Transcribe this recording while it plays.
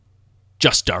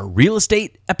Just Our Real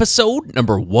Estate, episode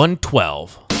number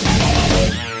 112.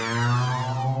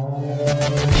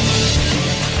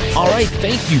 All right,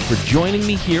 thank you for joining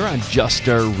me here on Just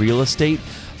Our Real Estate.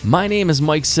 My name is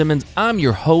Mike Simmons. I'm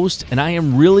your host, and I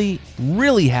am really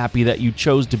happy that you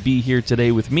chose to be here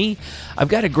today with me. I've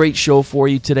got a great show for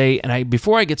you today, and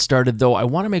before I get started, though, I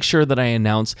want to make sure that I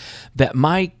announce that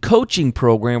my coaching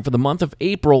program for the month of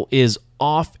April is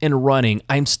off and running.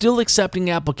 I'm still accepting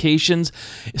applications,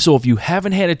 so if you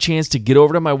haven't had a chance to get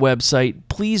over to my website,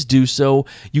 please do so.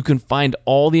 You can find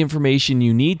all the information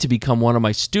you need to become one of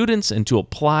my students and to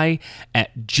apply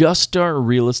at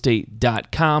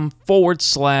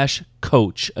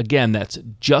juststarrealestate.com/coach. Again, that's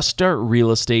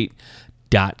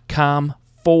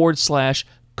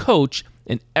juststarrealestate.com/coach.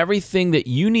 And everything that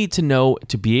you need to know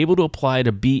to be able to apply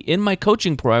to be in my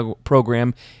coaching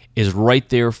program is right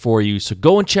there for you. So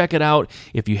go and check it out.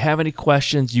 If you have any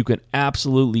questions, you can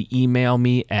absolutely email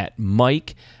me at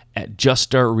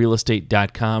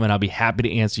mike@juststarrealestate.com, and I'll be happy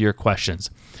to answer your questions.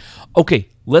 Okay,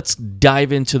 let's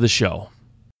dive into the show.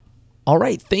 All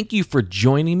right, thank you for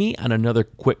joining me on another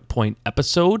Quick Point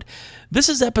episode. This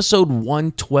is episode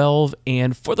 112,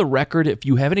 and for the record, if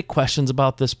you have any questions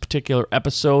about this particular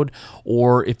episode,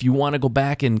 or if you want to go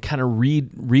back and kind of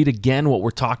read again what we're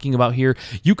talking about here,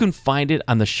 you can find it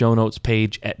on the show notes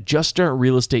page at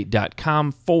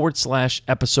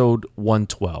juststarrealestate.com/episode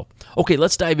 112. Okay,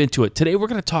 let's dive into it. Today, we're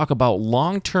going to talk about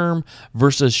long-term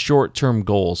versus short-term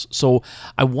goals. So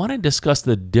I want to discuss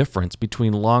the difference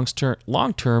between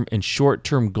long-term and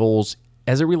short-term goals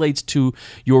as it relates to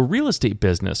your real estate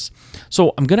business.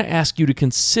 So I'm going to ask you to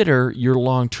consider your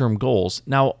long-term goals.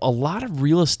 Now, a lot of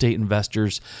real estate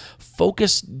investors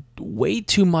focus way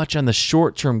too much on the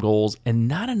short-term goals and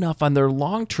not enough on their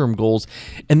long-term goals.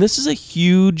 And this is a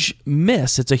huge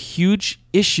miss. It's a huge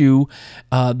issue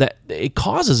that it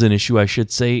causes an issue, I should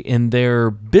say, in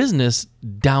their business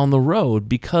down the road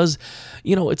because,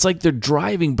 it's like they're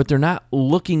driving, but they're not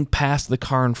looking past the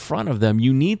car in front of them.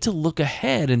 You need to look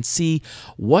ahead and see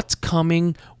what's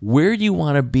coming, where you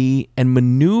want to be, and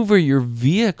maneuver your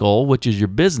vehicle, which is your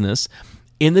business,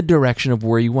 in the direction of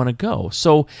where you want to go.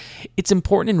 So it's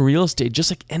important in real estate, just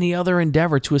like any other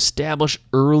endeavor, to establish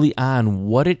early on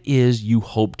what it is you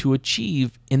hope to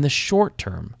achieve in the short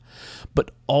term.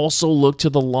 But also look to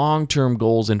the long-term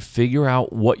goals and figure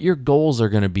out what your goals are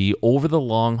going to be over the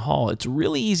long haul. It's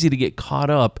really easy to get caught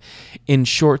up in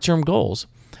short-term goals.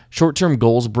 Short-term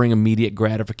goals bring immediate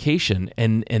gratification,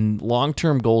 and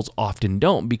long-term goals often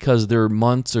don't because they're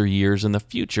months or years in the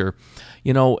future.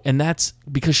 And that's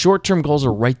because short-term goals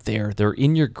are right there. They're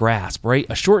in your grasp, right?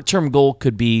 A short-term goal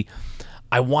could be,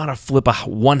 I want to flip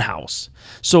one house.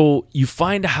 So you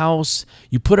find a house,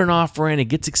 you put an offer in, it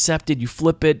gets accepted, you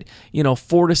flip it,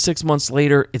 4 to 6 months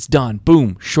later, it's done.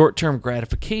 Boom, short-term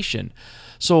gratification.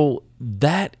 So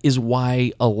that is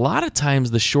why a lot of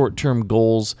times the short-term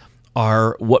goals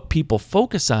are what people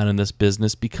focus on in this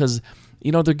business because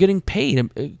they're getting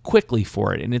paid quickly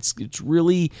for it, and it's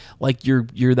really like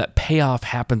that payoff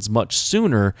happens much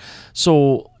sooner.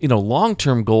 So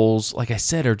long-term goals, like I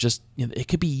said, are just it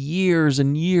could be years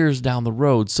and years down the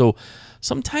road. So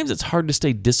sometimes it's hard to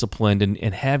stay disciplined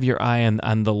and have your eye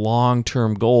on the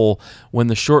long-term goal when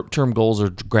the short-term goals are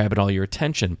grabbing all your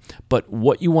attention. But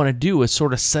what you want to do is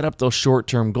sort of set up those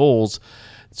short-term goals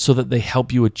so that they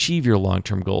help you achieve your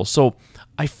long-term goals. So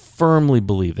I firmly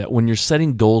believe that when you're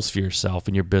setting goals for yourself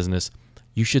and your business,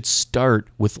 you should start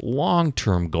with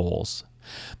long-term goals.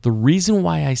 The reason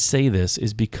why I say this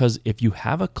is because if you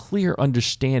have a clear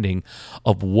understanding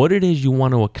of what it is you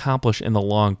want to accomplish in the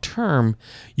long term,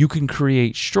 you can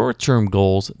create short-term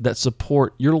goals that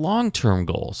support your long-term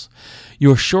goals.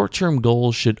 Your short-term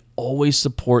goals should always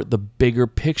support the bigger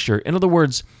picture. In other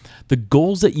words, the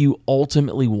goals that you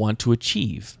ultimately want to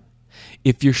achieve.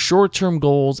 If your short-term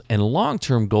goals and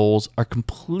long-term goals are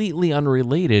completely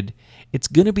unrelated, it's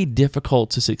going to be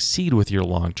difficult to succeed with your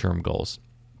long-term goals.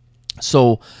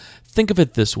 So think of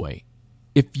it this way.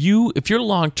 If your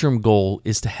long-term goal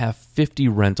is to have 50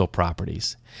 rental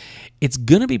properties, it's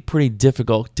going to be pretty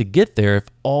difficult to get there if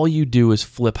all you do is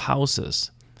flip houses.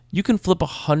 You can flip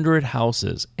 100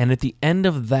 houses, and at the end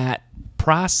of that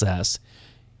process,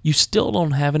 you still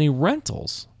don't have any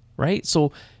rentals, right?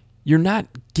 So you're not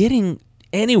getting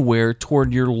anywhere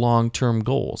toward your long-term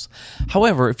goals.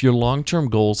 However, if your long-term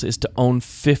goals is to own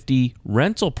 50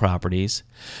 rental properties,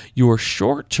 your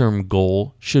short-term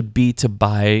goal should be to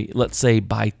buy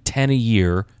 10 a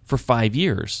year for 5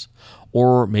 years,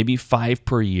 or maybe 5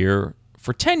 per year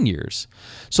for 10 years.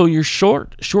 So your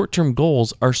short-term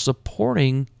goals are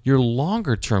supporting your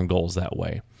longer-term goals that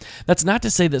way. That's not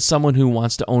to say that someone who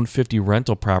wants to own 50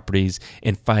 rental properties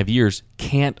in 5 years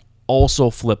can't also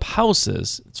flip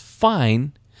houses. It's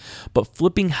fine, but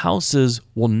flipping houses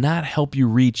will not help you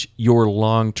reach your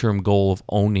long-term goal of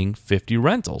owning 50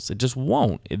 rentals. It just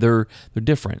won't. They're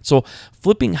different. So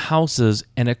flipping houses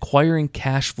and acquiring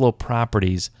cash flow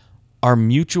properties are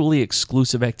mutually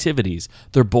exclusive activities.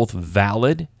 They're both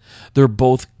valid. They're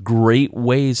both great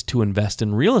ways to invest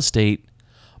in real estate,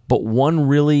 but one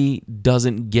really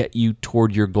doesn't get you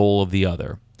toward your goal of the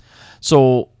other.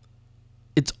 So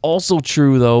it's also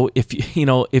true, though,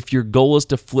 if your goal is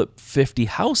to flip 50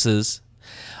 houses,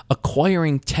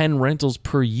 acquiring 10 rentals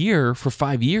per year for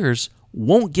 5 years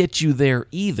won't get you there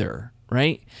either,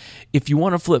 right? If you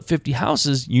want to flip 50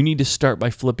 houses, you need to start by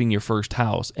flipping your first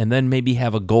house and then maybe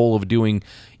have a goal of doing,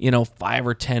 5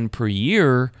 or 10 per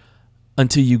year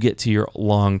until you get to your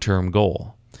long-term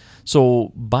goal.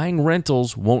 So buying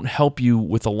rentals won't help you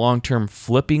with a long-term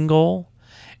flipping goal,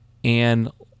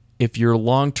 and if your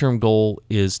long-term goal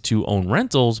is to own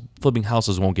rentals, flipping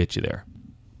houses won't get you there.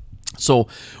 So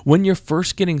when you're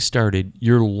first getting started,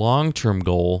 your long-term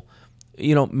goal,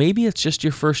 maybe it's just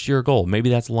your first year goal.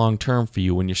 Maybe that's long-term for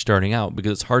you when you're starting out,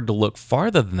 because it's hard to look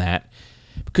farther than that,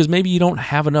 because maybe you don't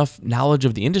have enough knowledge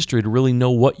of the industry to really know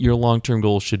what your long-term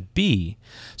goal should be.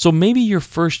 So maybe your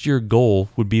first year goal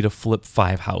would be to flip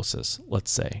 5 houses, let's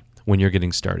say, when you're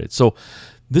getting started. So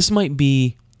this might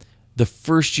be the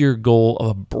first year goal of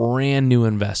a brand new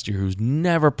investor who's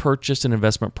never purchased an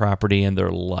investment property in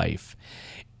their life.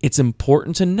 It's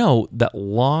important to note that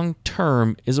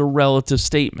long-term is a relative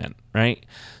statement, right?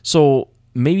 So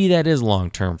maybe that is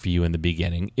long-term for you in the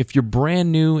beginning. If you're brand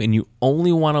new and you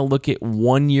only want to look at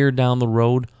 1 year down the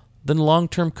road, then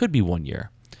long-term could be 1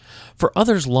 year. For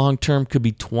others, long-term could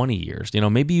be 20 years.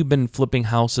 Maybe you've been flipping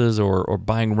houses or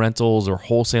buying rentals or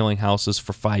wholesaling houses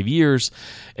for 5 years,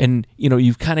 and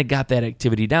you've kind of got that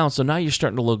activity down. So now you're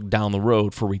starting to look down the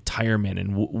road for retirement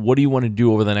and what do you want to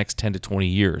do over the next 10 to 20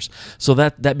 years. So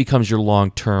that becomes your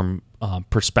long-term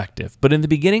perspective. But in the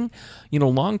beginning,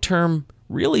 long-term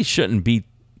really shouldn't be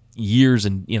years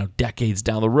and decades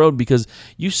down the road, because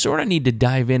you sort of need to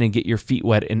dive in and get your feet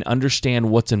wet and understand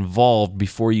what's involved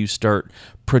before you start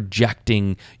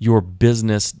projecting your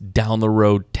business down the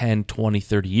road 10, 20,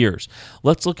 30 years.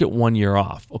 Let's look at 1 year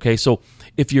off. Okay, so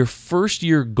if your first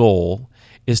year goal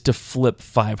is to flip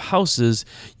 5 houses,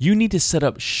 you need to set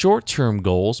up short-term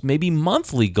goals, maybe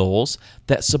monthly goals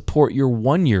that support your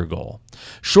 1 year goal.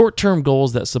 Short-term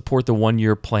goals that support the 1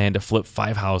 year plan to flip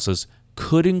 5 houses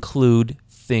could include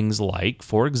things like,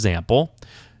 for example,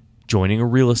 joining a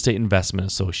real estate investment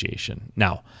association.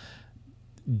 Now,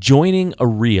 joining a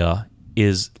RIA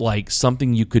is like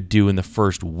something you could do in the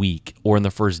first week or in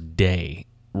the first day,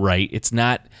 right? It's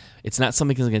not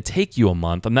something that's going to take you a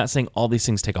month. I'm not saying all these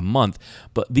things take a month,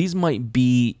 but these might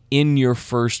be in your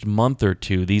first month or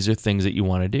two. These are things that you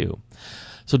want to do.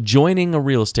 So joining a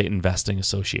real estate investing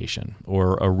association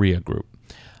or a RIA group.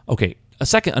 Okay,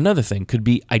 another thing could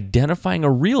be identifying a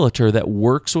realtor that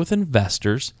works with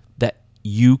investors that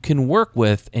you can work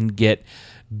with and get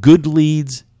good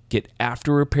leads, get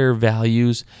after repair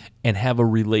values, and have a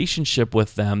relationship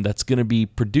with them that's going to be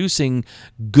producing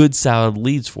good, solid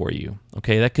leads for you.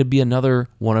 Okay, that could be another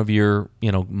one of your,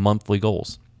 monthly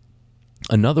goals.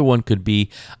 Another one could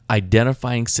be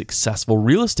identifying successful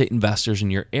real estate investors in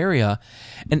your area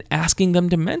and asking them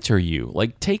to mentor you,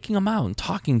 like taking them out and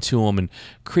talking to them and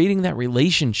creating that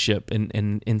relationship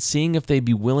and seeing if they'd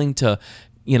be willing to,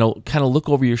 kind of look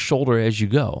over your shoulder as you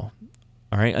go.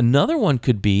 All right. Another one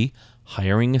could be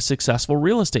hiring a successful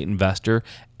real estate investor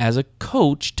as a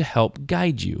coach to help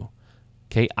guide you.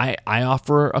 Okay, I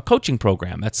offer a coaching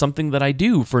program. That's something that I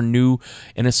do for new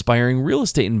and aspiring real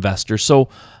estate investors. So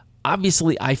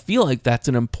obviously, I feel like that's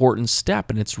an important step,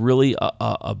 and it's really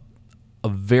a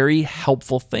very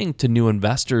helpful thing to new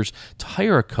investors to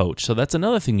hire a coach. So that's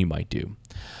another thing you might do.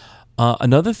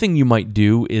 Another thing you might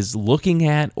do is looking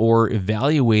at or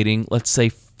evaluating, let's say,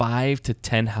 5 to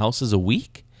 10 houses a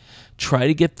week. Try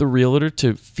to get the realtor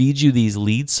to feed you these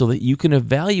leads so that you can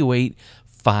evaluate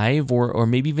 5 or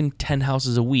maybe even 10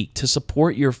 houses a week to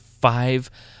support your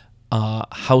 5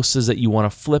 houses that you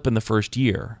want to flip in the first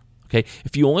year. Okay,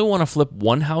 if you only want to flip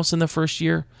 1 house in the first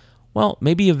year, well,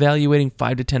 maybe evaluating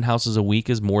 5 to 10 houses a week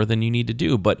is more than you need to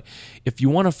do. But if you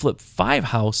want to flip 5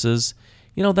 houses,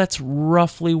 that's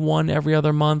roughly 1 every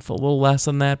other month, a little less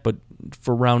than that, but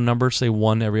for round numbers, say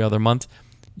 1 every other month.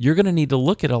 You're going to need to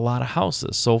look at a lot of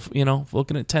houses. So,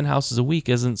 looking at 10 houses a week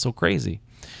isn't so crazy.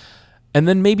 And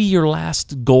then maybe your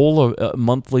last goal, or a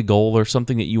monthly goal, or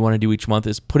something that you want to do each month,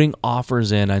 is putting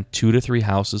offers in on 2 to 3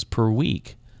 houses per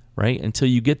week, right? Until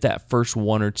you get that first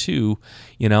 1 or 2,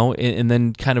 and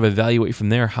then kind of evaluate from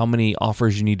there how many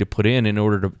offers you need to put in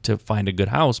order to find a good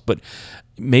house. But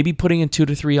maybe putting in 2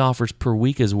 to 3 offers per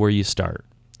week is where you start.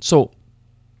 So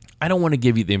I don't want to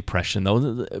give you the impression,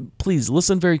 though, please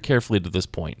listen very carefully to this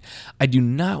point. I do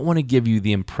not want to give you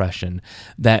the impression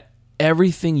that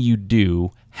everything you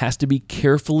do has to be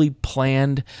carefully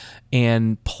planned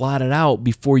and plotted out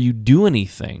before you do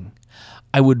anything.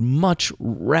 I would much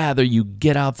rather you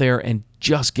get out there and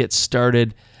just get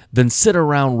started than sit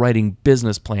around writing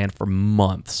business plan for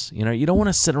months. You don't want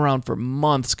to sit around for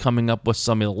months coming up with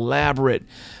some elaborate,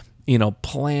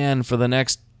 plan for the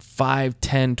next 5,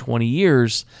 10, 20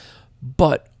 years.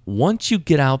 But once you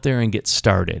get out there and get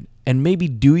started and maybe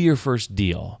do your first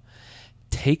deal,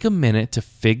 take a minute to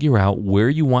figure out where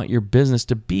you want your business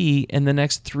to be in the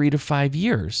next 3 to 5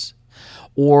 years.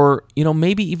 Or,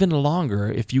 maybe even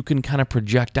longer if you can kind of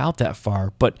project out that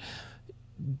far. But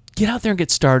get out there and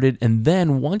get started. And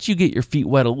then once you get your feet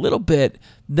wet a little bit,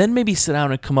 then maybe sit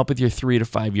down and come up with your 3 to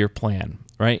 5 year plan,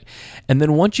 right? And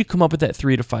then once you come up with that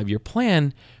 3 to 5 year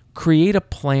plan, create a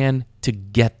plan to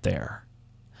get there,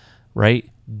 right?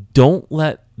 Don't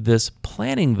let this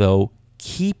planning, though,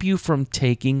 keep you from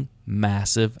taking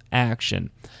massive action.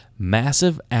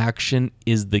 Massive action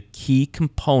is the key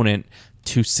component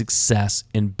to success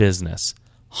in business.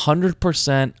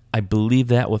 100%, I believe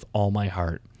that with all my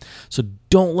heart. So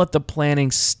don't let the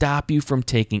planning stop you from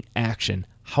taking action.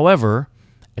 However,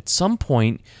 at some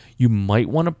point, you might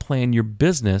want to plan your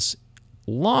business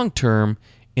long-term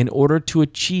in order to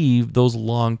achieve those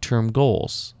long-term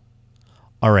goals.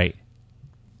 All right,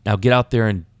 now get out there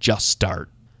and just start.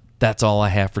 That's all I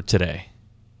have for today.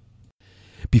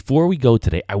 Before we go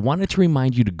today, I wanted to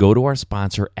remind you to go to our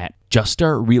sponsor at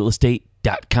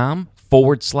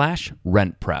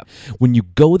juststartrealestate.com/rent-prep. When you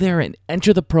go there and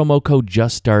enter the promo code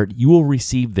JUSTSTART, you will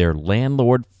receive their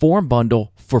landlord form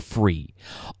bundle for free.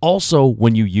 Also,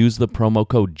 when you use the promo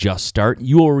code JUSTSTART,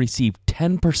 you will receive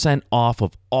 10% off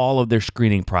of all of their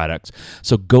screening products.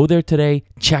 So go there today,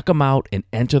 check them out, and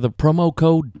enter the promo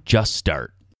code JUSTSTART.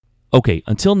 Okay,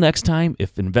 until next time,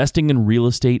 if investing in real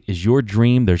estate is your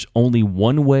dream, there's only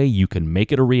one way you can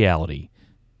make it a reality.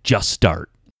 Just start.